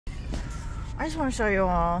I just want to show you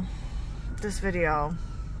all this video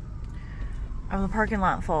of the parking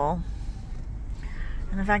lot full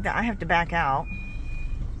and the fact that I have to back out.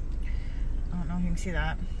 I don't know if you can see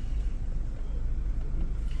that.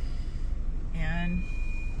 And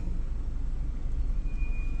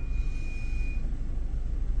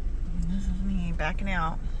this is me backing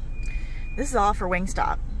out. This is all for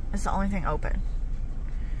Wingstop. It's the only thing open.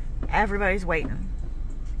 Everybody's waiting.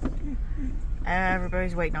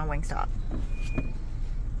 Everybody's waiting on Wingstop.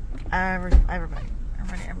 Everybody.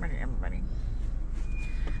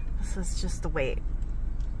 This is just the wait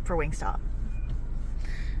for Wingstop.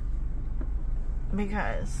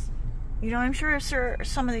 Because, you know, I'm sure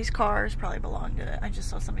some of these cars probably belong to it. I just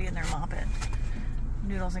saw somebody in there mopping.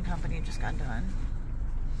 Noodles and Company just got done.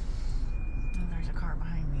 And there's a car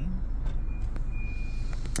behind me.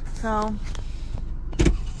 So,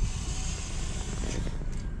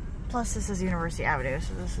 plus this is University Avenue,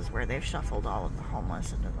 so this is where they've shuffled all of the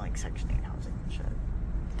homeless into like Section 8 housing and shit.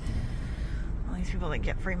 All these people that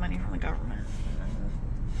get free money from the government.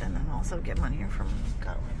 And then also get money from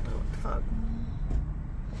government. What the fuck?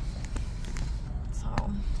 So.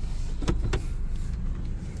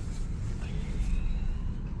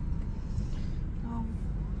 Oh,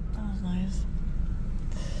 that was nice.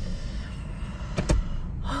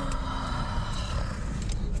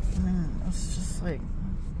 It's just like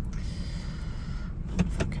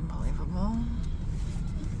fucking believable.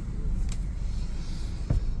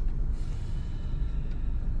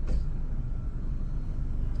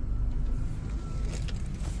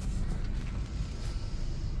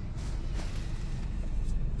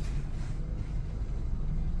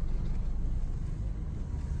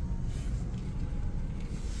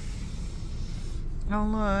 Oh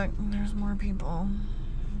look, there's more people.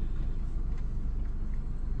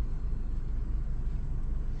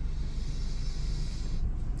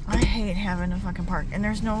 I hate having to fucking park. And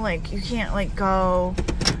there's no like, you can't like go,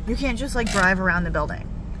 you can't just like drive around the building.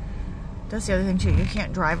 That's the other thing too, you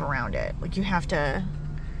can't drive around it. Like you have to,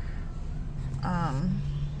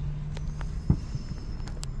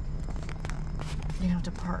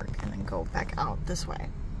 park and then go back out this way.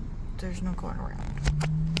 There's no going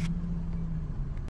around.